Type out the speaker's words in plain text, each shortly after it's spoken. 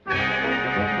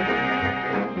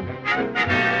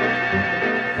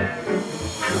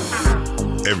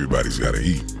Everybody's got to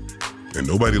eat, and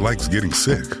nobody likes getting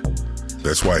sick.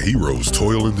 That's why heroes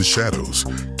toil in the shadows,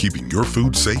 keeping your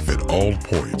food safe at all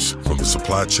points, from the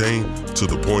supply chain to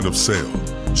the point of sale.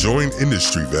 Join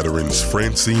industry veterans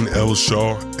Francine L.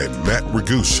 Shaw and Matt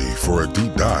Ragucci for a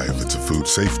deep dive into food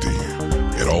safety.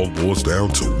 It all boils down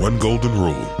to one golden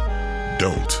rule.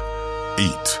 Don't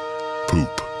eat poop.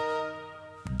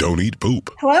 Don't eat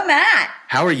poop. Hello, Matt.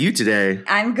 How are you today?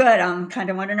 I'm good. I'm kind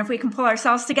of wondering if we can pull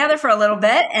ourselves together for a little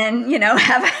bit and,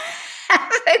 have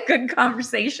a good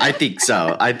conversation. I think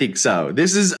so.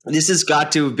 This has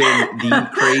got to have been the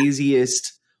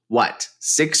craziest,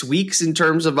 6 weeks in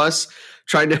terms of us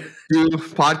trying to do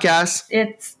podcasts?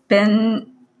 It's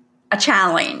been a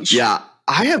challenge. Yeah.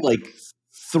 I have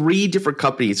 3 different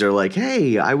companies that are like,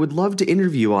 hey, I would love to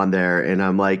interview on there. And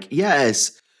I'm like,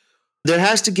 yes. There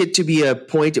has to get to be a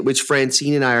point at which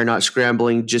Francine and I are not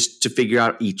scrambling just to figure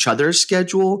out each other's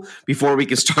schedule before we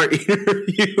can start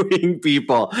interviewing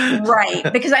people.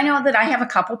 Right. Because I know that I have a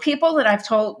couple people that I've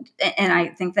told, and I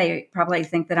think they probably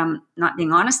think that I'm not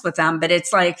being honest with them, but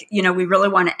it's like, we really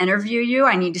want to interview you.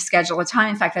 I need to schedule a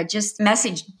time. In fact, I just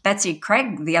messaged Betsy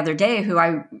Craig the other day,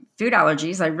 food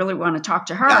allergies. I really want to talk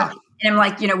to her. Yeah. And I'm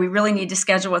like, we really need to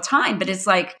schedule a time, but it's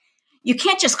like, you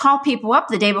can't just call people up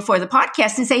the day before the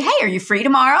podcast and say, hey, are you free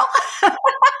tomorrow? What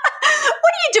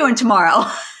are you doing tomorrow?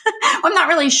 I'm not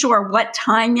really sure what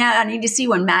time yet. I need to see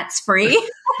when Matt's free.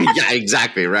 Yeah,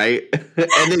 exactly. Right.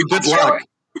 And then good luck.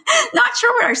 Not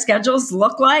sure what our schedules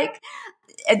look like.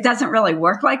 It doesn't really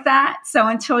work like that. So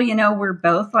until, we're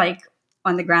both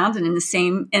on the ground and in the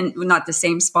same, and not the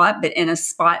same spot, but in a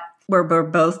spot where we're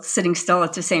both sitting still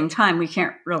at the same time, we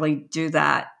can't really do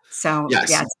that. So, yes.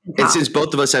 Yeah. And since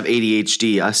both of us have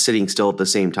ADHD, us sitting still at the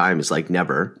same time is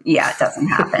never. Yeah, it doesn't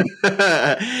happen.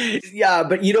 Yeah,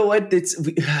 but you know what?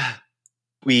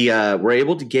 We were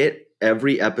able to get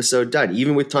every episode done,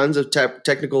 even with tons of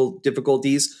technical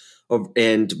difficulties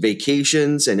and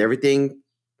vacations and everything.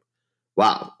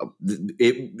 Wow.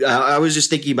 I was just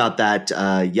thinking about that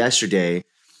yesterday.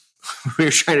 We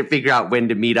were trying to figure out when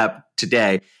to meet up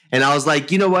today. And I was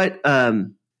like, you know what?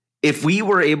 If we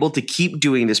were able to keep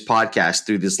doing this podcast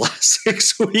through this last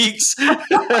 6 weeks,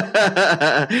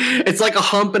 it's like a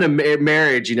hump in a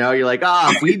marriage, You're like,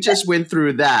 if we just went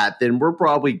through that, then we're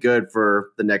probably good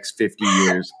for the next 50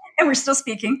 years. And we're still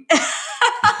speaking.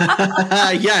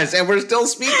 Yes, and we're still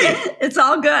speaking. It's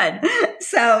all good.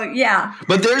 So, yeah.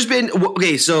 But there's been,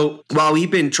 so while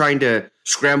we've been trying to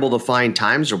scramble to find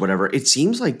times or whatever, it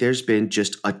seems like there's been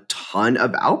just a ton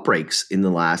of outbreaks in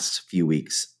the last few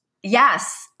weeks.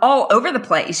 Yes, all over the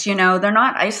place. They're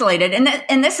not isolated.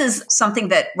 And this is something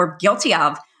that we're guilty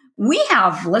of. We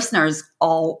have listeners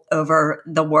all over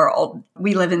the world.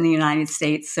 We live in the United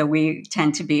States, so we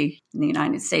tend to be in the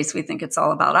United States. We think it's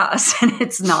all about us, and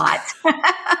it's not.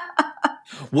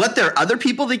 What, there are other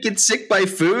people that get sick by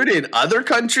food in other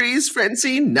countries,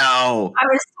 Francine? No. I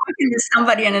was talking to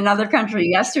somebody in another country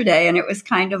yesterday, and it was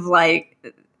kind of like,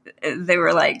 they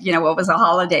were like, what was a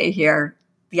holiday here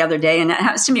the other day? And it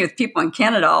happens to me with people in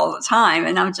Canada all the time.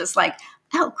 And I'm just like,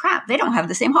 oh crap, they don't have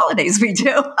the same holidays we do.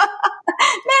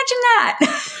 Imagine that.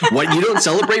 What, you don't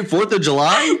celebrate 4th of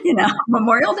July?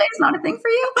 Memorial Day is not a thing for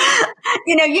you.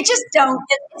 You just don't.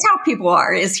 It's how people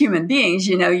are as human beings.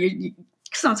 You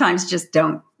sometimes just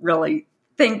don't really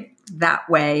think that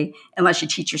way unless you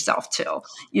teach yourself to.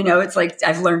 It's like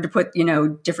I've learned to put,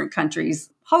 different countries'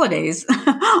 holidays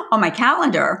on my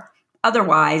calendar.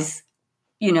 Otherwise,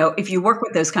 if you work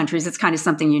with those countries, it's kind of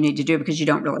something you need to do because you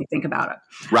don't really think about it.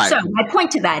 Right. So my point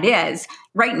to that is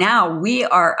right now we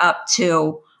are up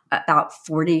to about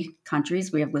 40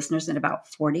 countries. We have listeners in about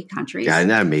 40 countries. Yeah, isn't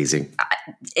that amazing?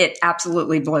 It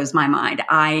absolutely blows my mind.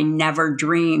 I never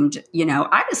dreamed,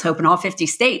 I was hoping all 50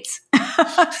 states.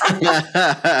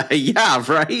 Yeah,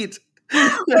 right.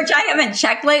 Which I haven't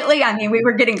checked lately. I mean, we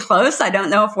were getting close. I don't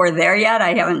know if we're there yet.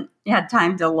 I haven't had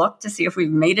time to look to see if we've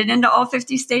made it into all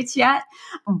 50 states yet.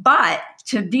 But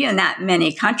to be in that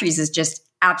many countries is just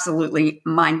absolutely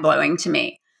mind-blowing to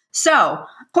me. So,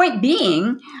 point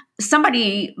being,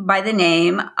 somebody by the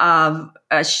name of,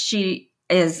 she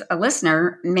is a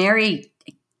listener, Mary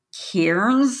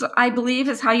Kearns, I believe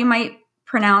is how you might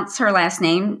pronounce her last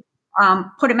name,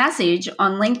 put a message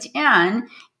on LinkedIn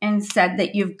and said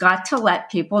that you've got to let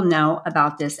people know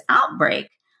about this outbreak.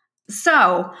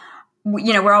 So,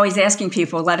 we're always asking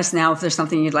people, let us know if there's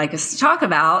something you'd like us to talk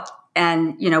about.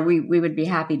 And, we would be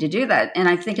happy to do that. And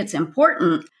I think it's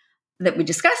important that we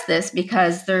discuss this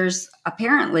because there's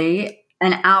apparently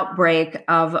an outbreak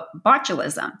of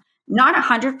botulism. Not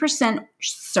 100%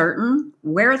 certain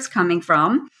where it's coming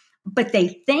from, but they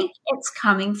think it's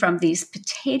coming from these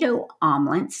potato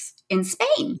omelets in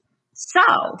Spain.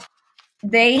 So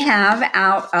they have,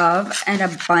 out of an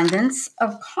abundance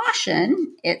of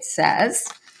caution, it says,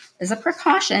 as a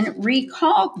precaution,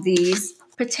 recalled these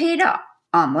potato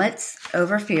omelets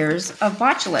over fears of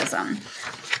botulism.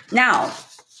 Now,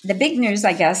 the big news,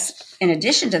 I guess, in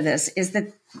addition to this, is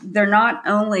that they're not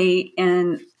only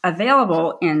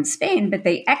available in Spain, but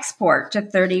they export to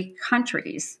 30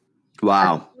 countries.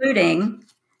 Wow. Including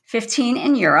 15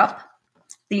 in Europe,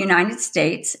 the United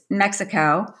States,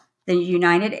 Mexico, the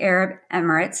United Arab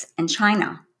Emirates, and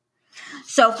China.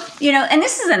 So, and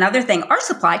this is another thing, our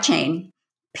supply chain,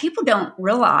 people don't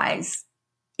realize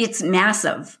it's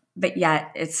massive, but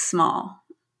yet it's small.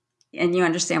 And you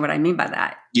understand what I mean by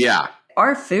that. Yeah.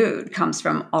 Our food comes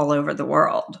from all over the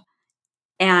world.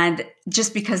 And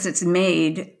just because it's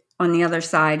made on the other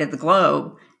side of the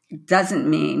globe doesn't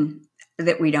mean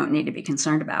that we don't need to be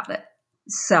concerned about it.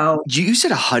 So you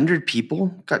said 100 people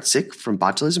got sick from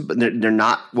botulism, but they're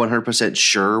not 100%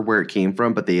 sure where it came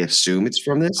from, but they assume it's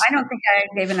from this? I don't think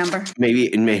I gave a number.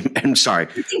 Maybe, I'm sorry. I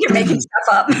think you're making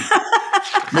stuff up.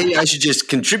 Maybe I should just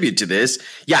contribute to this.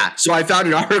 Yeah, so I found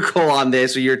an article on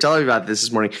this. You were telling me about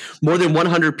this morning. More than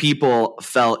 100 people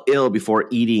fell ill before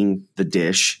eating the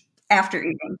dish. After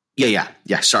eating. Yeah,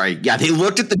 sorry. Yeah, they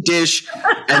looked at the dish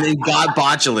and then got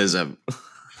botulism.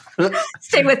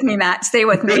 Stay with me, Matt. Stay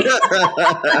with me.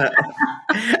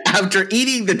 After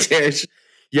eating the dish.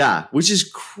 Yeah, which is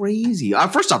crazy.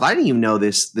 First off, I didn't even know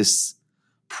this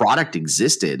product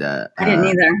existed. I didn't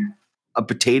either. A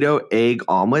potato egg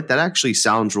omelet. That actually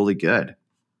sounds really good.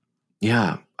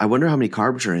 Yeah. I wonder how many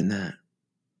carbs are in that.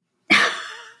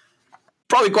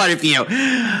 Probably quite a few.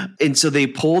 And so they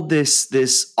pulled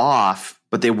this off,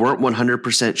 but they weren't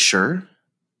 100% sure.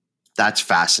 That's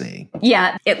fascinating.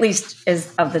 Yeah, at least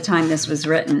as of the time this was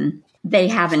written, they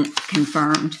hadn't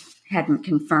confirmed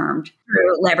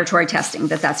through laboratory testing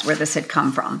that that's where this had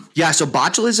come from. Yeah, so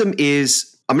botulism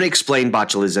is, I'm going to explain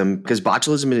botulism because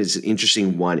botulism is an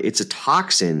interesting one. It's a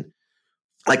toxin,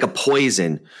 like a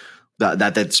poison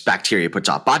that's bacteria puts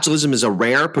off. Botulism is a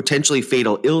rare, potentially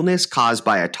fatal illness caused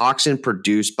by a toxin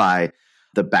produced by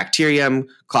the bacterium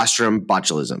Clostridium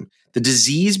botulism. The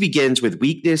disease begins with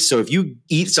weakness. So if you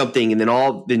eat something and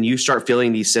then you start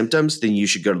feeling these symptoms, then you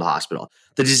should go to the hospital.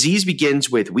 The disease begins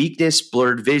with weakness,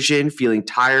 blurred vision, feeling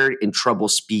tired, and trouble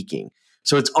speaking.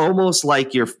 So it's almost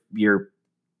like you're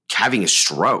having a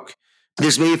stroke.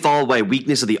 This may be followed by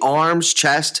weakness of the arms,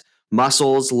 chest,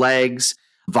 muscles, legs,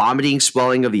 vomiting,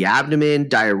 swelling of the abdomen,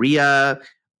 diarrhea.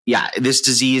 Yeah, this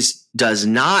disease does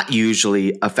not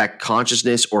usually affect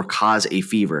consciousness or cause a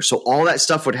fever. So all that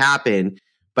stuff would happen.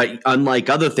 But unlike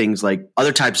other things, like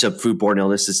other types of foodborne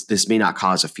illness, this may not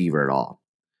cause a fever at all.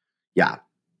 Yeah.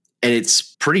 And it's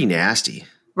pretty nasty.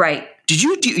 Right.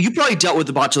 You probably dealt with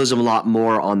the botulism a lot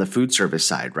more on the food service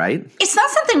side, right? It's not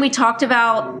something we talked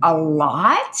about a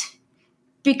lot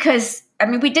because,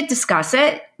 we did discuss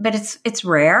it, but it's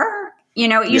rare.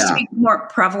 It used to be more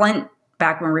prevalent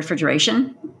back when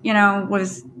refrigeration,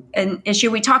 was an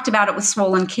issue. We talked about it with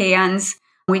swollen cans.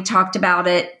 We talked about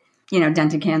it,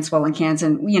 dented cans, swollen cans,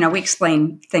 and, we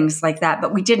explained things like that,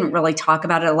 but we didn't really talk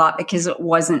about it a lot because it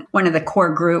wasn't one of the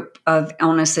core group of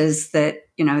illnesses that,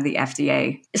 the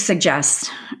FDA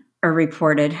suggests or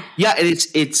reported. Yeah, and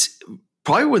it's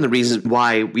probably one of the reasons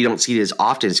why we don't see it as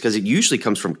often is because it usually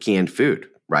comes from canned food,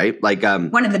 right? Like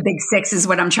one of the big six is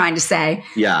what I'm trying to say.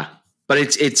 Yeah, but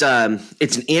it's an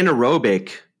anaerobic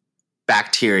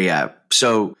bacteria,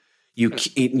 so you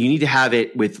need to have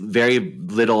it with very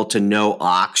little to no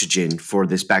oxygen for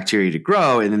this bacteria to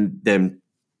grow, and then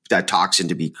that toxin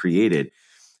to be created.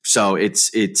 So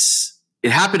it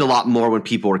happened a lot more when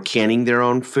people were canning their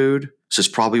own food. So it's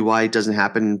probably why it doesn't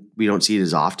happen. We don't see it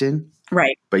as often.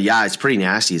 Right. But yeah, it's pretty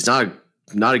nasty. It's not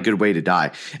a good way to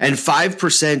die. And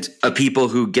 5% of people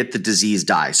who get the disease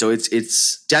die. So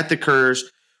it's death occurs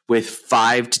with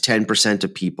 5 to 10%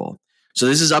 of people. So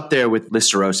this is up there with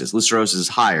listeriosis. Listeriosis is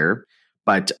higher,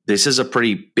 but this is a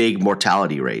pretty big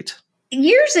mortality rate.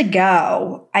 Years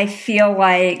ago, I feel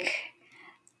like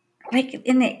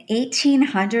in the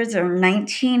 1800s or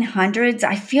 1900s,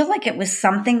 I feel like it was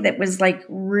something that was like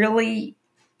really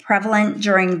prevalent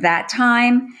during that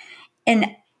time. And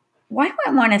why do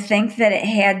I want to think that it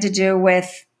had to do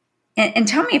with, and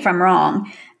tell me if I'm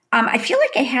wrong, I feel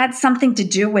like it had something to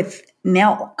do with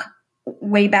milk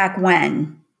way back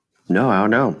when. No, I don't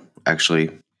know,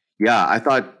 actually. Yeah, I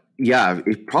thought,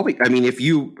 it probably, if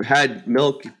you had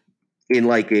milk in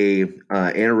like a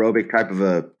anaerobic type of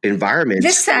a environment.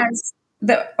 This says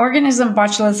the organism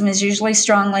botulism is usually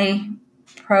strongly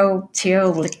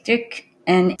proteolytic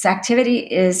and its activity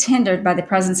is hindered by the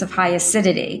presence of high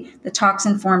acidity. The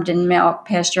toxin formed in milk,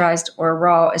 pasteurized or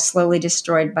raw, is slowly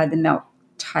destroyed by the milk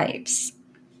types,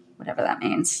 whatever that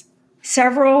means.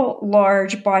 Several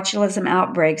large botulism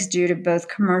outbreaks due to both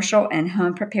commercial and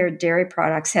home-prepared dairy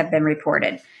products have been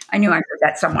reported. I knew I heard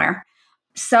that somewhere.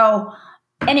 So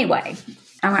anyway,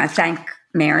 I want to thank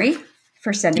Mary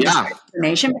for sending us that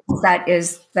information,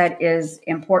 because that is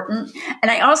important.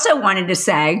 And I also wanted to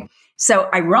say, so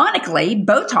ironically,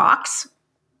 Botox,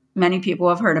 many people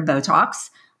have heard of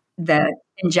Botox, the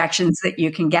injections that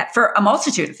you can get for a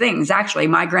multitude of things, actually,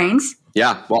 migraines.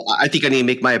 Yeah. Well, I think I need to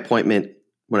make my appointment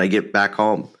when I get back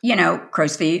home.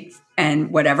 Crow's feet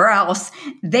and whatever else.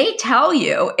 They tell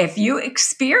you if you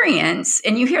experience,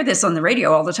 and you hear this on the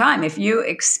radio all the time, if you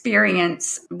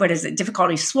experience,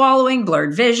 difficulty swallowing,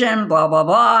 blurred vision, blah, blah,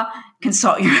 blah,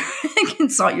 consult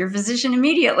your physician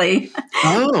immediately.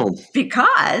 Oh.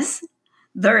 Because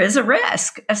there is a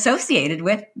risk associated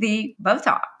with the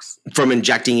Botox. From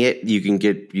injecting it,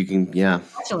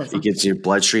 Botulism. It gets your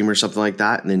bloodstream or something like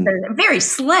that. And then they're very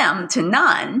slim to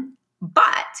none,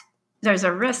 but there's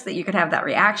a risk that you could have that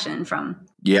reaction from.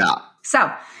 Yeah. So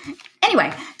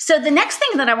anyway, so the next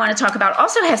thing that I want to talk about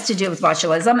also has to do with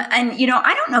botulism. And,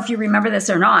 I don't know if you remember this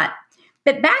or not,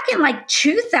 but back in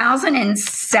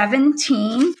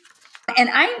 2017, and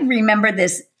I remember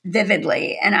this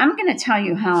vividly, and I'm going to tell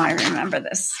you how I remember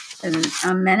this in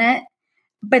a minute.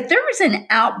 But there was an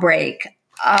outbreak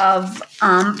of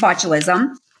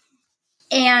botulism,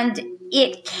 and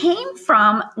it came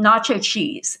from nacho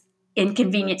cheese in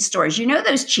convenience stores.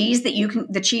 Those cheese that you can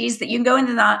go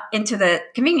into the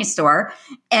convenience store,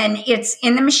 and it's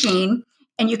in the machine,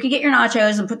 and you can get your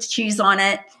nachos and put the cheese on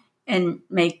it and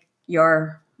make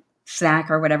your snack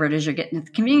or whatever it is you're getting at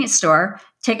the convenience store,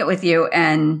 take it with you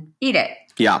and eat it.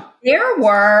 Yeah. There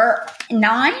were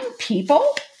 9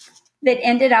 people that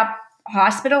ended up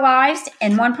hospitalized,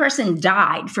 and 1 person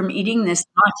died from eating this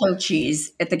nacho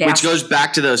cheese at the gas station. Which goes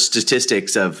back to those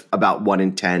statistics of about 1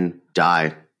 in 10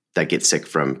 die that get sick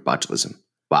from botulism.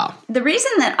 Wow. The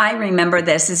reason that I remember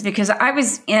this is because I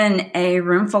was in a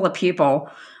room full of people.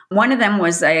 One of them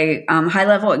was a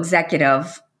high-level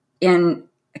executive in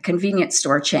a convenience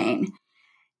store chain.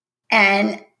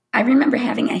 And I remember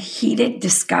having a heated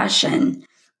discussion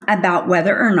about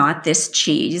whether or not this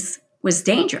cheese was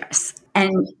dangerous.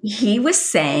 And he was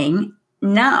saying,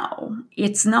 no,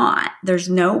 it's not. There's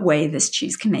no way this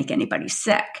cheese can make anybody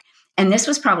sick. And this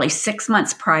was probably 6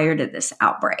 months prior to this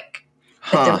outbreak.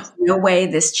 That there was no way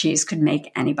this cheese could make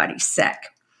anybody sick.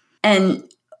 And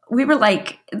we were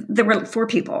there were 4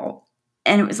 people.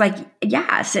 And it was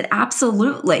yes, it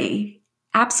absolutely,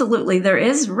 there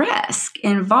is risk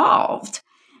involved.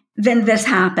 Then this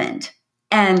happened,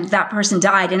 and that person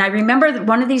died. And I remember that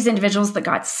one of these individuals that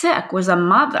got sick was a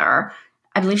mother.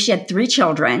 I believe she had 3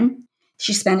 children.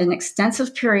 She spent an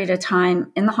extensive period of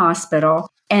time in the hospital,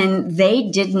 and they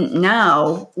didn't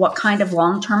know what kind of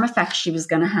long-term effects she was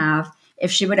going to have,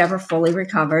 if she would ever fully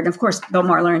recover. And of course, Bill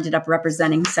Marler ended up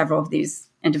representing several of these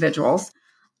individuals.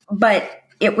 But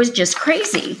it was just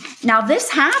crazy. Now, this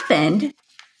happened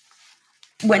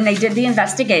when they did the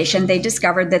investigation. They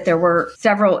discovered that there were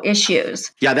several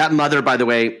issues. Yeah, that mother, by the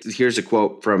way, here's a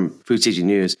quote from Food Safety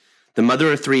News. The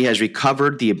mother of 3 has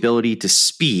recovered the ability to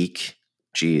speak.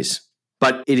 Geez.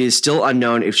 But it is still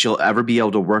unknown if she'll ever be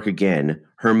able to work again.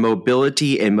 Her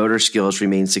mobility and motor skills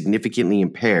remain significantly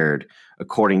impaired,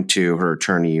 according to her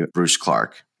attorney, Bruce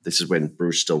Clark. This is when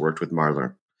Bruce still worked with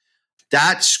Marler.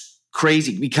 That's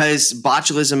crazy because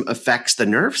botulism affects the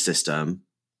nerve system.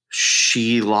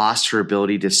 She lost her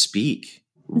ability to speak.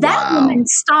 That woman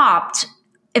stopped,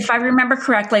 if I remember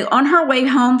correctly, on her way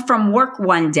home from work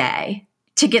one day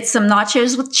to get some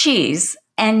nachos with cheese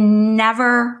and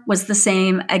never was the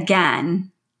same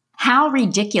again. How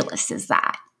ridiculous is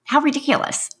that? How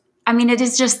ridiculous. I mean,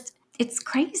 it's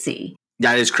crazy.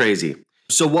 That is crazy.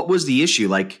 So what was the issue?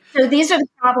 So these are the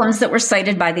problems that were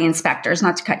cited by the inspectors,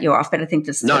 not to cut you off, but I think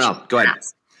this is... No, go ahead.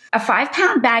 A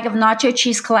 5-pound bag of nacho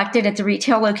cheese collected at the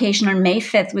retail location on May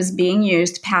 5th was being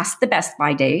used past the Best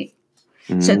By date.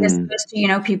 So this goes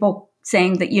to, people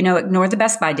saying that, ignore the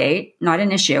Best By date, not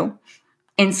an issue.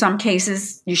 In some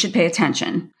cases, you should pay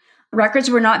attention. Records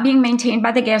were not being maintained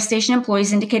by the gas station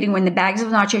employees, indicating when the bags of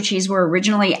nacho cheese were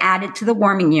originally added to the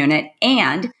warming unit,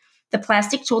 and the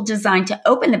plastic tool designed to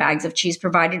open the bags of cheese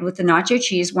provided with the nacho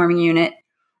cheese warming unit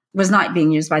was not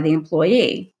being used by the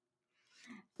employee.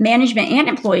 Management and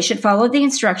employees should follow the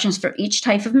instructions for each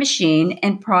type of machine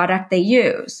and product they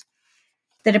use.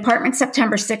 The department's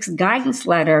September 6th guidance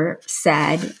letter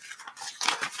said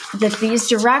that these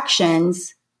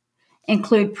directions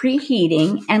include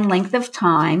preheating and length of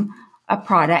time a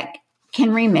product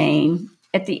can remain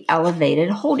at the elevated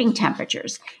holding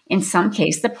temperatures. In some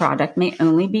case, the product may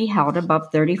only be held above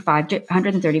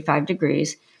 135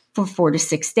 degrees for 4 to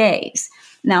 6 days.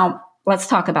 Now, let's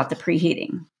talk about the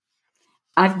preheating.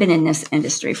 I've been in this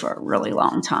industry for a really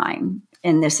long time,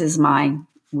 and this is my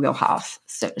wheelhouse,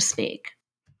 so to speak.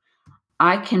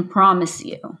 I can promise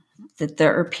you that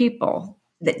there are people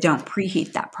that don't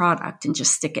preheat that product and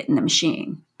just stick it in the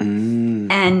machine.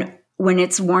 And when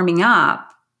it's warming up,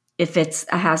 if it's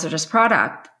a hazardous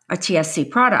product, a TSC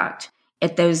product,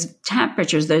 at those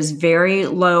temperatures, those very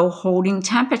low holding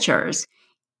temperatures,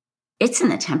 it's in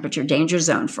the temperature danger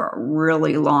zone for a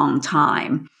really long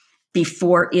time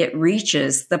before it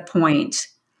reaches the point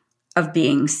of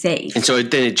being safe. And so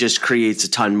then it just creates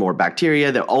a ton more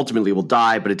bacteria that ultimately will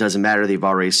die, but it doesn't matter. They've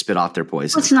already spit off their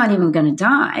poison. It's not even going to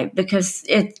die because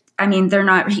it's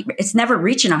never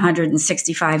reaching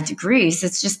 165 degrees.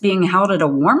 It's just being held at a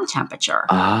warm temperature.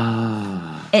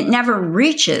 It never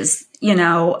reaches,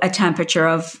 a temperature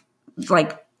of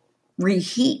like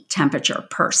reheat temperature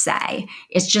per se.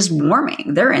 It's just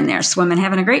warming. They're in there swimming,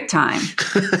 having a great time.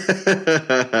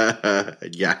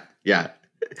 Yeah.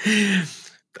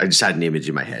 I just had an image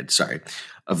in my head, sorry,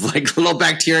 of like little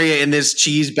bacteria in this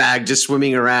cheese bag just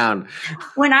swimming around.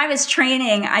 When I was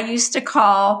training, I used to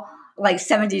call like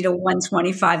 70 to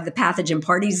 125 the pathogen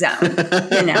party zone,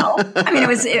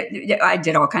 I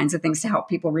did all kinds of things to help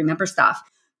people remember stuff.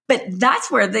 But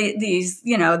that's where these,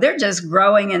 they're just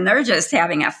growing and they're just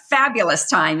having a fabulous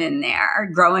time in there,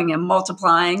 growing and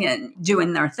multiplying and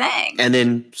doing their thing. And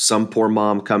then some poor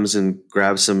mom comes and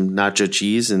grabs some nacho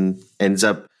cheese and ends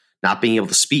up not being able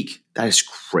to speak. That is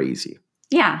crazy.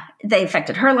 Yeah. They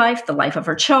affected her life, the life of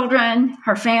her children,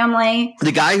 her family.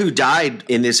 The guy who died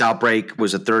in this outbreak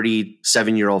was a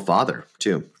 37-year-old father,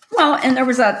 too. Well, and there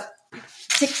was a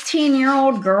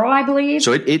 16-year-old girl, I believe.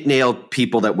 So it nailed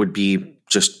people that would be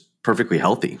just perfectly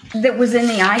healthy. That was in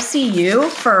the ICU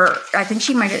for, I think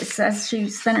she might have said she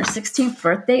spent her 16th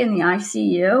birthday in the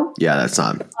ICU. Yeah, that's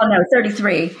not. Oh, no,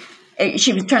 33.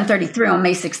 She was turned 33 on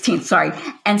May 16th, sorry,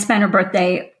 and spent her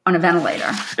birthday on a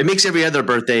ventilator. It makes every other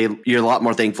birthday, you're a lot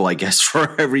more thankful, I guess,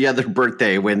 for every other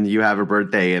birthday when you have a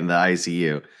birthday in the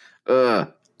ICU.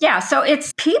 Yeah, so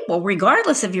it's people,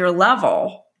 regardless of your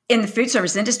level in the food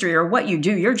service industry or what you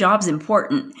do, your job's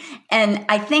important. And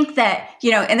I think that,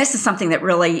 and this is something that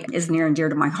really is near and dear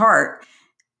to my heart,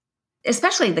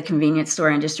 especially the convenience store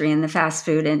industry and the fast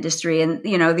food industry. And,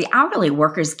 the hourly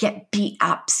workers get beat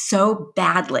up so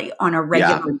badly on a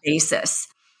regular basis.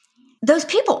 Those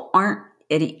people aren't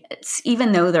idiots,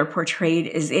 even though they're portrayed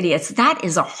as idiots. That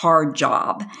is a hard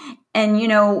job. And,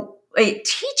 it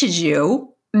teaches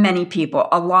you, many people,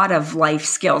 a lot of life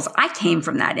skills. I came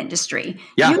from that industry.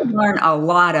 Yeah. You learn a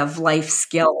lot of life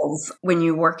skills when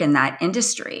you work in that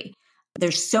industry.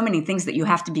 There's so many things that you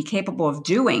have to be capable of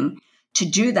doing to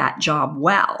do that job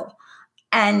well.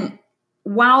 And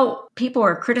while people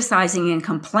are criticizing and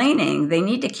complaining, they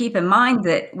need to keep in mind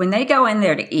that when they go in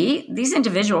there to eat, these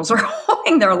individuals are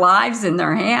holding their lives in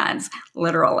their hands,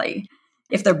 literally.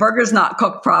 If their burger's not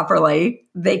cooked properly,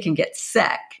 they can get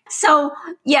sick. So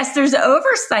yes, there's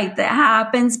oversight that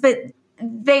happens, but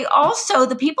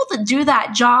the people that do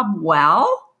that job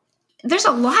well, there's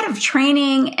a lot of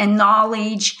training and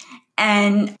knowledge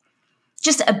and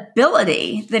just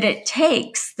ability that it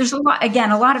takes. There's a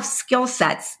lot of skill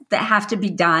sets that have to be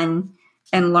done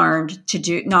and learned to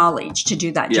do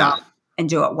that job and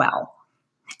do it well.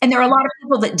 And there are a lot of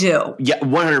people that do. Yeah,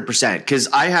 100%. Because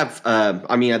I have,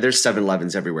 there's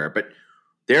 7-Elevens everywhere, but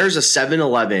there's a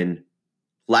 7-Eleven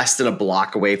less than a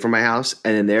block away from my house.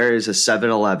 And then there is a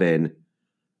 7-Eleven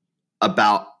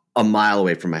about a mile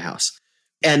away from my house.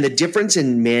 And the difference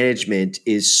in management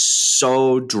is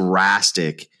so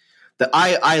drastic that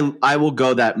I will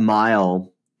go that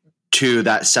mile to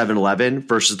that 7-Eleven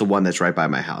versus the one that's right by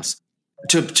my house.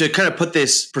 To kind of put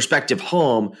this perspective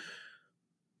home,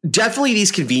 definitely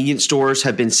these convenience stores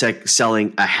have been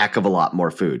selling a heck of a lot more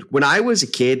food. When I was a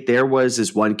kid, there was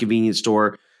this one convenience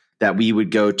store that we would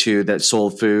go to that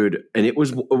sold food, and it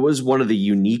was one of the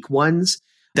unique ones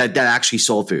that actually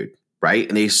sold food, right?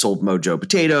 And they sold Mojo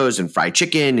potatoes and fried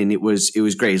chicken, and it was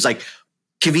great. It's like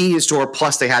convenience store,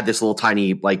 plus they had this little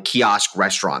tiny like kiosk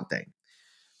restaurant thing.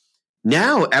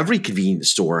 Now every convenience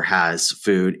store has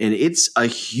food, and it's a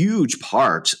huge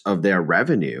part of their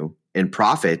revenue and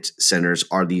profit centers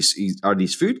are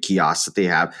these food kiosks that they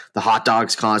have. The hot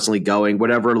dogs constantly going,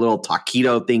 whatever little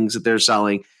taquito things that they're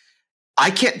selling. I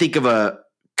can't think of a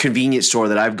convenience store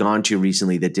that I've gone to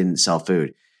recently that didn't sell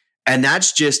food. And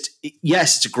that's just,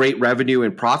 yes, it's a great revenue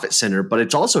and profit center, but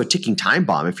it's also a ticking time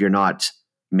bomb if you're not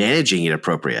managing it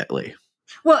appropriately.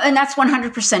 Well, and that's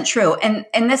 100% true.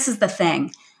 And this is the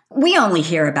thing. We only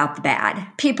hear about the bad.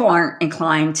 People aren't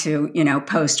inclined to,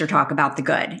 post or talk about the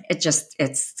good.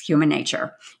 It's human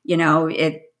nature.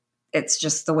 It's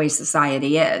just the way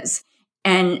society is.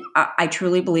 And I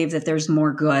truly believe that there's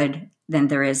more good than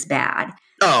there is bad.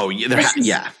 Oh,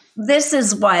 yeah. This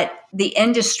is what the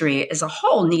industry as a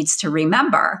whole needs to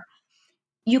remember.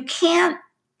 You can't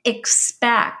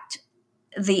expect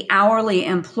the hourly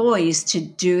employees to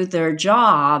do their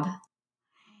job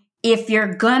if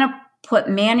you're going to put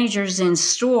managers in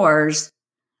stores,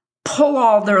 pull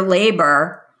all their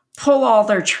labor, pull all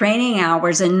their training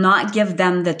hours, and not give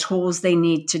them the tools they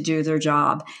need to do their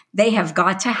job. They have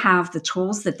got to have the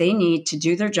tools that they need to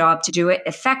do their job, to do it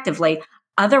effectively.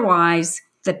 Otherwise,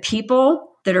 the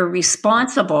people that are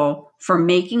responsible for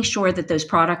making sure that those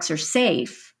products are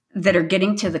safe, that are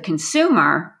getting to the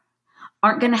consumer,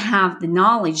 aren't going to have the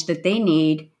knowledge that they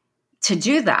need to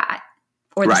do that,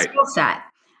 or the skill set.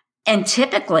 And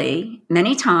typically,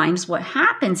 many times, what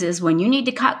happens is when you need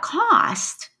to cut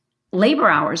cost, labor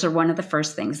hours are one of the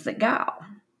first things that go.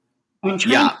 And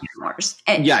training hours.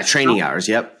 And, training hours.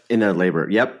 Yep. In the labor.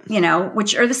 Yep.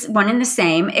 Which are one and the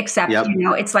same, except,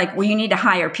 it's like, well, you need to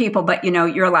hire people, but,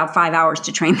 you're allowed 5 hours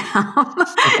to train them.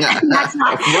 That's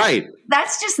not right.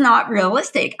 That's just not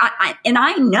realistic.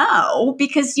 I know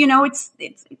because,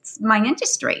 it's my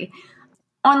industry.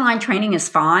 Online training is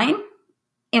fine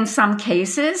in some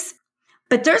cases,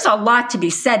 but there's a lot to be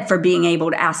said for being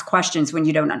able to ask questions when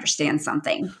you don't understand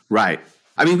something. Right.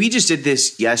 I mean, we just did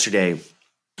this yesterday.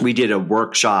 We did a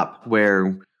workshop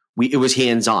where it was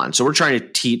hands-on. So we're trying to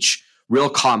teach real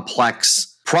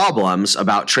complex problems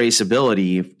about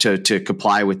traceability to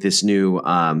comply with this new,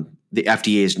 the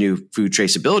FDA's new food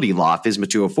traceability law, FSMA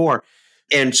 204.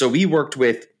 And so we worked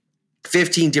with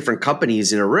 15 different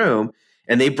companies in a room,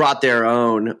 and they brought their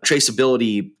own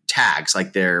traceability tags,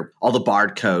 like all the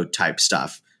barcode type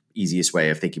stuff. Easiest way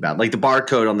of thinking about it. Like the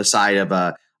barcode on the side of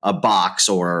a box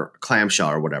or clamshell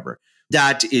or whatever.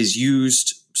 That is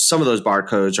used. Some of those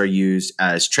barcodes are used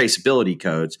as traceability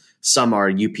codes. Some are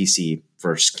UPC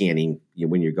for scanning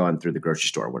when you're going through the grocery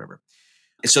store or whatever.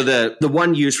 So the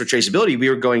one used for traceability, we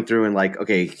were going through and like,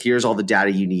 okay, here's all the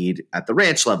data you need at the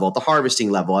ranch level, at the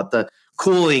harvesting level, at the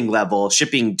cooling level,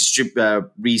 shipping,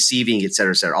 receiving, et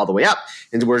cetera, all the way up.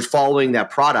 And we're following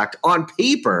that product on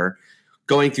paper,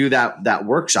 going through that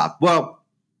workshop. Well,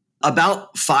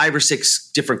 about 5 or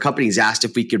 6 different companies asked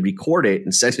if we could record it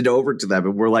and send it over to them.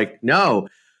 And we're like, no,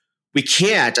 we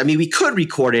can't. I mean, we could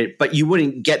record it, but you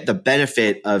wouldn't get the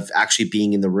benefit of actually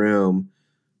being in the room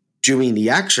doing the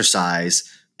exercise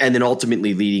and then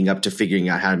ultimately leading up to figuring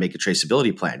out how to make a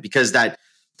traceability plan. Because that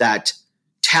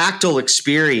tactile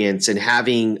experience and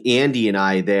having Andy and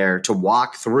I there to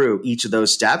walk through each of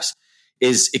those steps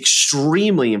is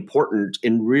extremely important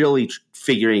in really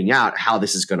figuring out how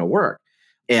this is going to work.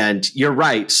 And you're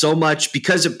right, so much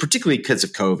particularly because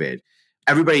of COVID,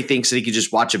 everybody thinks that you can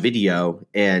just watch a video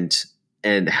and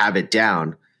have it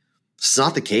down. It's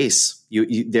not the case.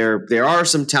 There are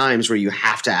some times where you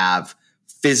have to have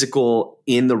physical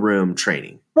in the room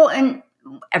training. Well, and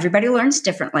everybody learns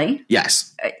differently.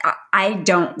 Yes. I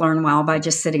don't learn well by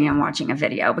just sitting and watching a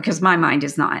video because my mind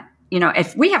is not,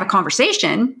 if we have a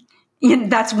conversation,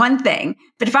 that's one thing.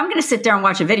 But if I'm going to sit there and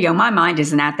watch a video, my mind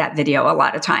isn't at that video a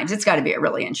lot of times. It's got to be a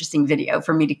really interesting video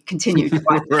for me to continue to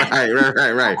watch.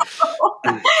 Right.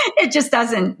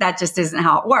 That just isn't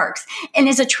how it works. And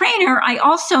as a trainer, I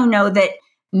also know that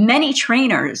many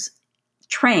trainers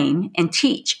train and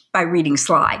teach by reading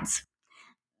slides.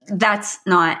 That's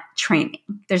not training.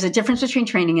 There's a difference between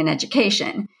training and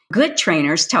education. Good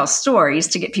trainers tell stories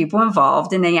to get people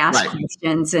involved and they ask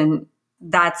questions, and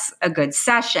that's a good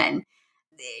session.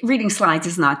 Reading slides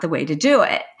is not the way to do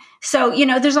it. So,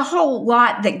 there's a whole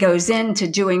lot that goes into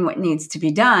doing what needs to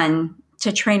be done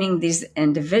to training these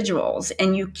individuals,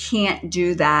 and you can't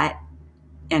do that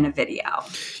in a video.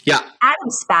 Yeah. Adam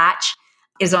Spatch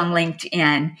is on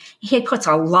LinkedIn. He puts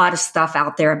a lot of stuff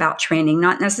out there about training,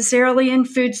 not necessarily in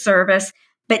food service,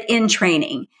 but in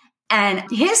training. And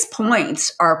his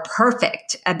points are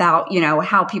perfect about,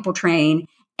 how people train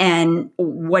and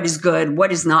what is good,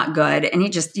 what is not good. And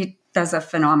he does a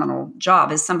phenomenal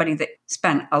job as somebody that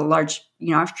spent a large,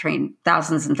 I've trained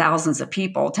thousands and thousands of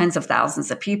people, tens of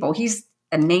thousands of people. He's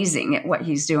amazing at what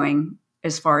he's doing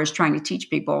as far as trying to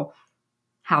teach people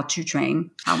how to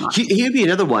train, how much. He would be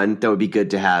another one that would be good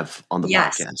to have on the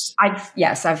podcast.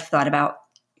 I've thought about,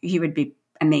 he would be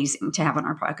amazing to have on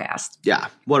our podcast. Yeah.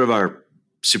 One of our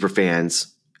super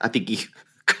fans. I think he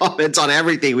comments on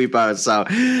everything we post. So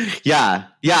yeah.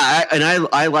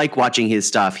 I like watching his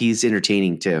stuff. He's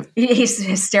entertaining too. He's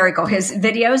hysterical. His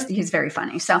videos, he's very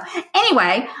funny. So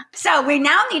anyway, so we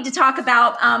now need to talk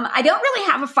about, I don't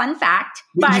really have a fun fact.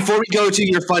 But Before we go to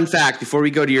your fun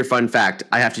fact,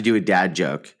 I have to do a dad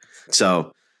joke.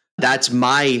 So that's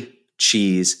my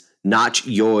cheese, not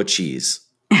your cheese.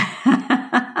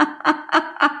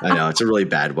 I know, it's a really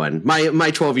bad one. My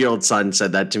 12-year-old son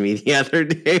said that to me the other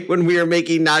day when we were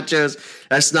making nachos.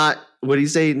 That's not, what do you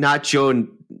say? Nacho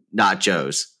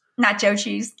nachos. Nacho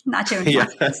cheese. Nacho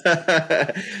nachos.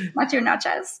 Nacho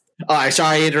nachos. All right,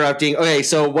 sorry interrupting. Okay,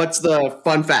 so what's the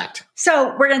fun fact?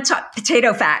 So we're going to talk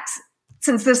potato facts.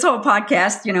 Since this whole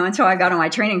podcast, until I got on my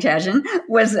training tangent,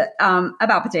 was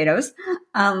about potatoes.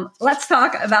 Let's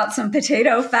talk about some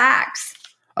potato facts.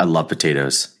 I love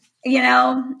potatoes.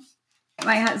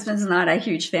 My husband's not a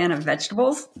huge fan of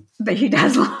vegetables, but he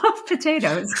does love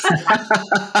potatoes.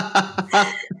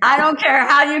 I don't care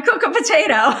how you cook a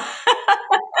potato.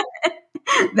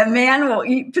 The man will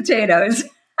eat potatoes.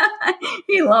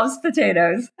 He loves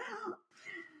potatoes.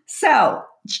 So,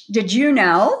 did you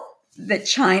know that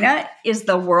China is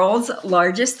the world's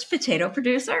largest potato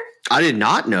producer? I did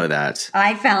not know that.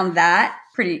 I found that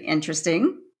pretty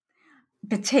interesting.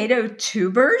 Potato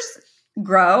tubers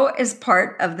grow as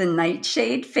part of the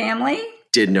nightshade family.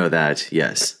 Did know that,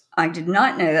 yes. I did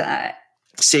not know that.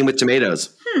 Same with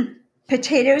tomatoes.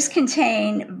 Potatoes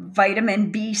contain vitamin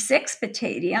B6,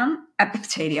 potassium,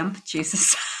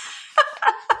 Jesus.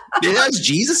 It has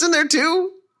Jesus in there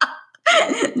too?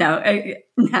 No.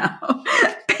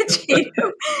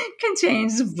 Potato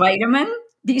contains vitamin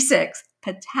B6,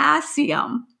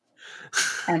 potassium,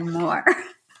 and more.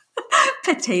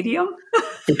 Potatium?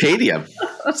 Potatium.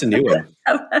 That's a new one.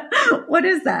 What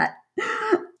is that?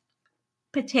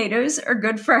 Potatoes are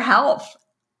good for health.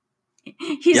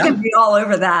 He's going to be all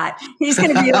over that. He's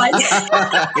going to be like...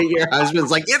 Your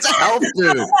husband's like, it's a health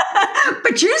food.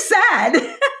 But you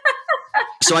said...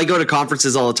 So I go to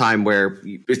conferences all the time where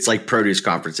it's like produce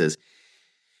conferences.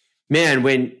 Man,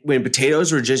 when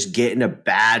potatoes were just getting a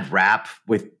bad rap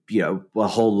with, a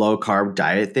whole low carb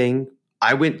diet thing,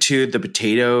 I went to the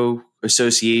Potato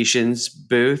Association's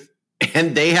booth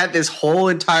and they had this whole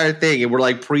entire thing and we're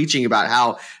like preaching about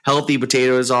how healthy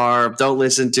potatoes are. Don't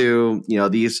listen to,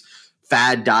 these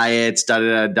fad diets,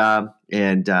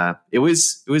 And it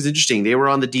was interesting. They were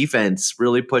on the defense,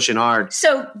 really pushing hard.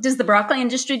 So does the broccoli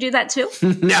industry do that too?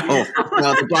 No,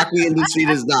 the broccoli industry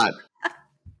does not.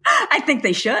 I think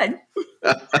they should.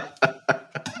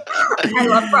 I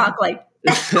love broccoli.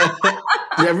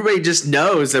 Everybody just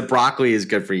knows that broccoli is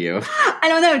good for you. I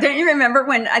don't know. Don't you remember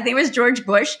when I think it was George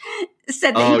Bush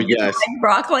said that he didn't like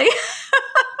broccoli?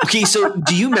 Okay, so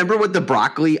do you remember what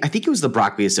I think it was the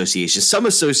Broccoli Association, some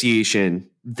association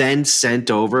then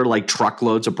sent over like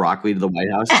truckloads of broccoli to the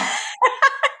White House?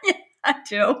 Yeah, I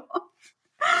do.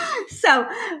 So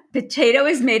potato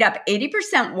is made up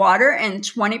 80% water and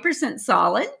 20%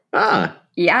 solid. Ah.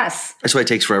 Yes. That's why it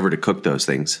takes forever to cook those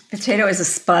things. Potato is a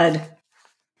spud.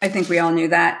 I think we all knew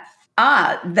that.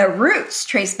 The roots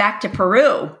trace back to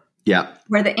Peru. Yeah.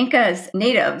 Where the Incas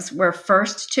natives were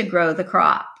first to grow the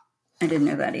crop. I didn't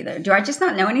know that either. Do I just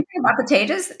not know anything about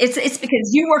potatoes? It's because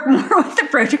you work more with the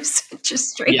produce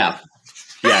industry. Yeah.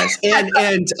 Yes.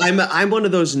 And I'm one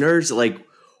of those nerds that like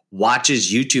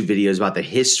watches YouTube videos about the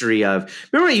history of,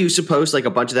 remember I used to post like a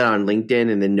bunch of that on LinkedIn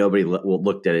and then nobody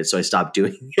looked at it. So I stopped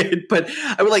doing it. But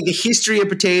I would like the history of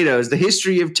potatoes, the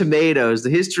history of tomatoes, the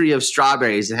history of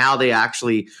strawberries and how they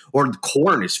actually, or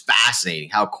corn is fascinating,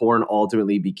 how corn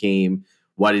ultimately became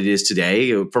what it is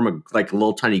today from a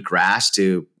little tiny grass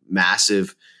to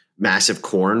massive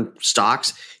corn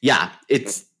stalks. Yeah.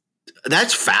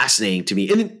 That's fascinating to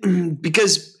me. And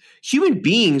because human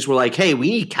beings were like, hey,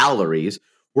 we need calories.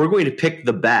 We're going to pick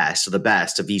the best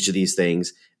of each of these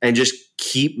things and just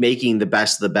keep making the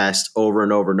best of the best over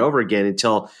and over and over again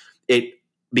until it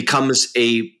becomes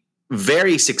a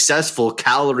very successful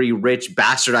calorie-rich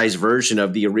bastardized version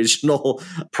of the original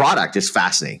product. It's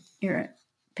fascinating. You're a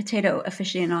potato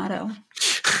aficionado.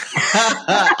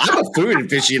 I'm a food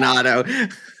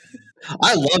aficionado.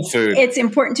 I love food. It's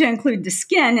important to include the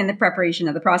skin in the preparation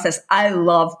of the process. I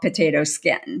love potato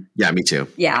skin. Yeah, me too.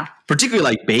 Yeah. Particularly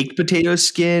like baked potato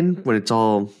skin when it's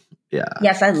all, yeah.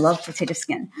 Yes, I love potato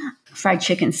skin. Fried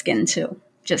chicken skin too.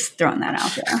 Just throwing that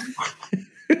out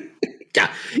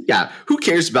there. Yeah. Who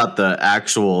cares about the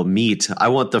actual meat? I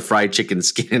want the fried chicken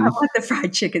skin. I want the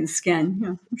fried chicken skin.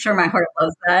 I'm sure my heart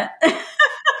loves that.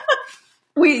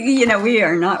 We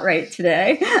are not right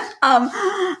today.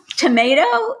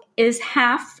 Tomato is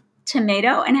half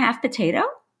tomato and half potato.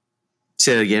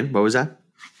 Say that again. What was that?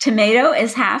 Tomato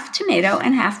is half tomato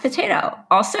and half potato,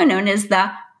 also known as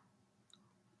the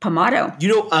pomato.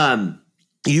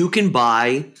 You can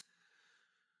buy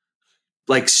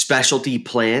like specialty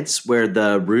plants where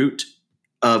the root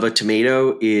of a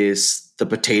tomato is the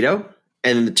potato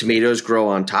and the tomatoes grow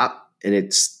on top, and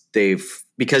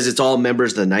because it's all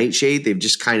members of the nightshade, they've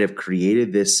just kind of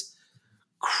created this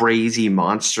crazy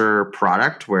monster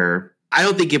product where I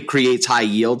don't think it creates high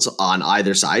yields on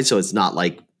either side. So it's not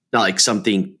like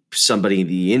something somebody in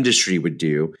the industry would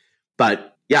do,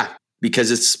 but yeah, because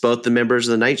it's both the members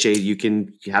of the nightshade, you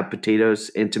can have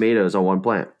potatoes and tomatoes on one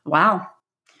plant. Wow.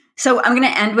 So I'm going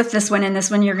to end with this one, and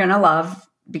this one you're going to love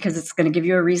because it's going to give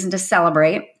you a reason to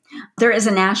celebrate. There is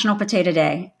a National Potato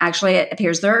Day. Actually, it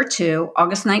appears there are two.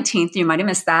 August 19th, you might have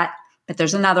missed that, but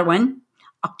there's another one,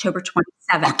 October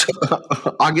 27th.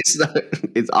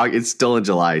 It's still in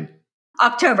July.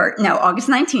 August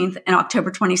 19th and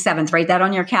October 27th. Write that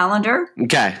on your calendar.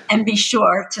 Okay. And be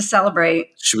sure to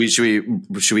celebrate. Should we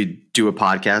do a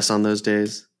podcast on those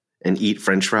days and eat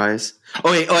French fries?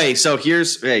 Oh wait. So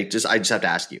I just have to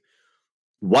ask you,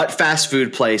 what fast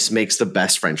food place makes the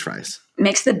best French fries?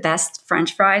 Makes the best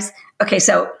French fries? Okay,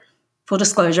 so full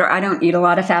disclosure, I don't eat a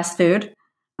lot of fast food.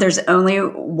 There's only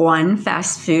one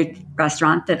fast food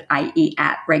restaurant that I eat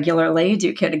at regularly. Do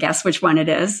you care to guess which one it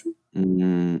is?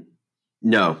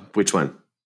 No, which one?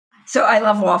 So I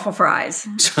love waffle fries.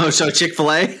 So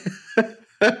Chick-fil-A?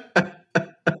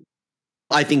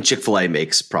 I think Chick-fil-A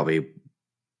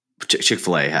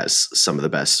Chick-fil-A has some of the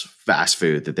best fast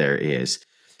food that there is.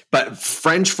 But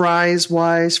French fries,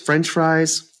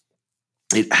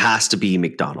 it has to be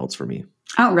McDonald's for me.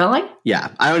 Oh, really? Yeah.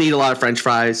 I don't eat a lot of French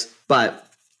fries, but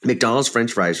McDonald's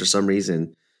French fries for some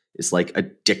reason is like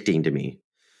addicting to me.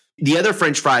 The other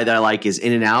French fry that I like is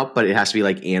In-N-Out, but it has to be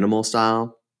like animal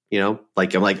style.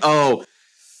 Like I'm like, oh,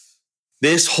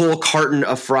 this whole carton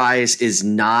of fries is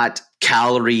not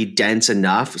calorie dense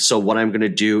enough. So what I'm going to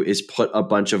do is put a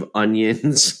bunch of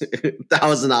onions,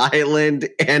 Thousand Island,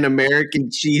 and American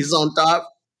cheese on top.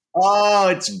 Oh,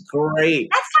 it's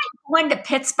great. That's like going to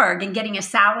Pittsburgh and getting a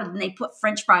salad and they put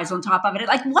French fries on top of it.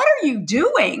 Like, what are you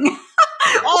doing?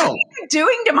 What are you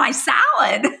doing to my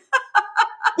salad?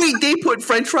 Wait, they put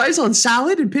French fries on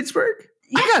salad in Pittsburgh?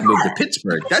 Yeah. I gotta move to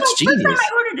Pittsburgh. That's genius. I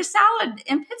ordered a salad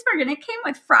in Pittsburgh and it came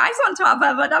with fries on top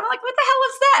of it. I'm like, what the hell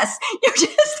is this?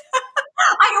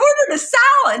 I ordered a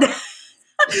salad.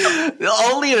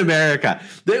 Only in America.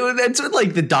 That's what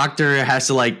like the doctor has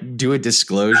to like do a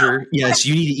disclosure. Yes,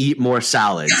 you need to eat more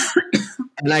salads.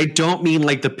 And I don't mean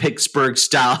like the Pittsburgh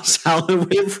style salad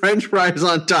with French fries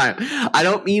on top. I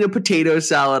don't mean a potato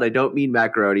salad. I don't mean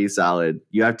macaroni salad.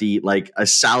 You have to eat like a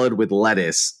salad with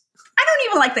lettuce. I don't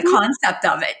even like the concept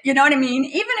of it. You know what I mean?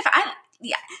 Even if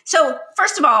So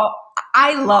first of all,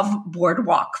 I love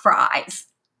boardwalk fries.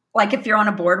 Like if you're on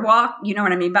a boardwalk, you know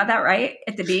what I mean by that, right?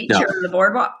 At the beach, You're on the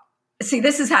boardwalk. See,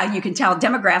 this is how you can tell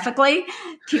demographically,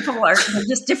 people are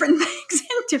just different things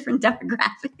in different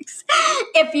demographics.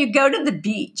 If you go to the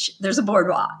beach, there's a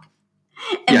boardwalk.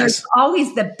 And There's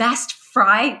always the best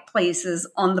fry places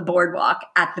on the boardwalk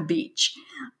at the beach.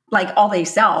 Like all they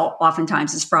sell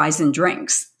oftentimes is fries and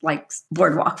drinks, like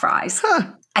boardwalk fries.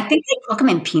 Huh. I think they cook them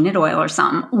in peanut oil or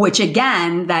something, which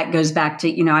again, that goes back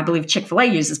to, I believe Chick-fil-A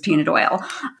uses peanut oil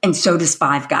and so does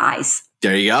Five Guys.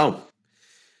 There you go.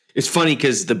 It's funny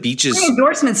because the beaches...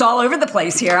 endorsements all over the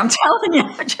place here. I'm telling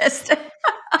you, just...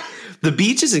 The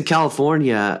beaches in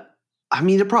California, I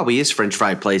mean, there probably is French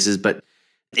fry places, but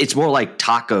it's more like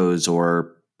tacos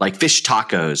or like fish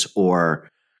tacos or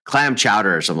clam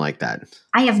chowder or something like that.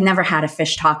 I have never had a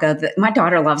fish taco. My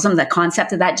daughter loves them. The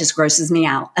concept of that just grosses me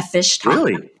out. A fish taco.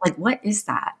 Really? Like, what is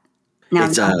that? No,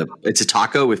 it's a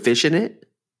taco with fish in it.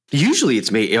 Usually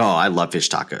it's made... Oh, I love fish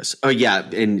tacos. Oh, yeah.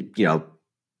 And,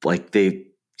 like they...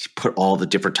 put all the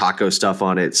different taco stuff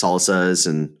on it, salsas,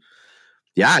 and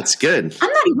yeah, it's good.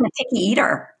 I'm not even a picky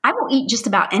eater. I will eat just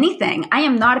about anything. I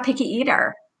am not a picky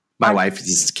eater. My wife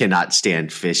just cannot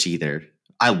stand fish either.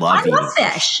 I love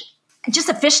fish. Just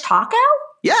a fish taco?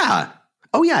 Yeah.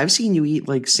 Oh yeah, I've seen you eat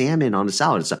like salmon on a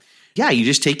salad and stuff. Yeah, you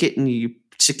just take it and you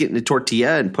stick it in a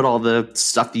tortilla and put all the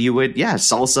stuff that you would. Yeah,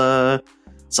 salsa,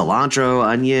 cilantro,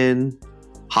 onion,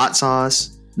 hot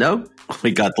sauce. No? Oh my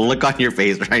God, the look on your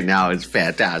face right now is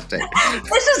fantastic.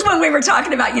 This is when we were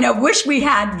talking about, wish we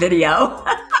had video.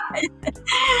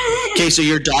 Okay, so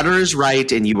your daughter is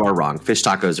right and you are wrong. Fish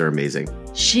tacos are amazing.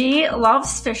 She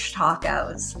loves fish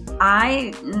tacos.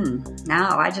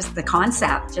 The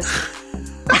concept just...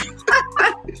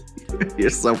 You're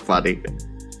so funny.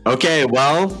 Okay,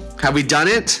 well, have we done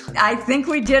it? I think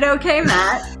we did okay,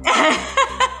 Matt.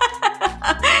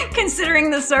 considering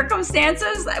the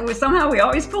circumstances, somehow we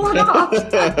always pull it off.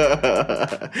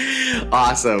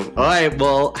 Awesome. All right.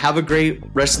 Well, have a great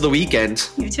rest of the weekend.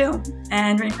 You too.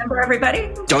 And remember,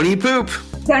 everybody, Don't eat poop.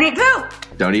 don't eat poop.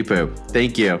 Don't eat poop.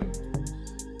 Thank you.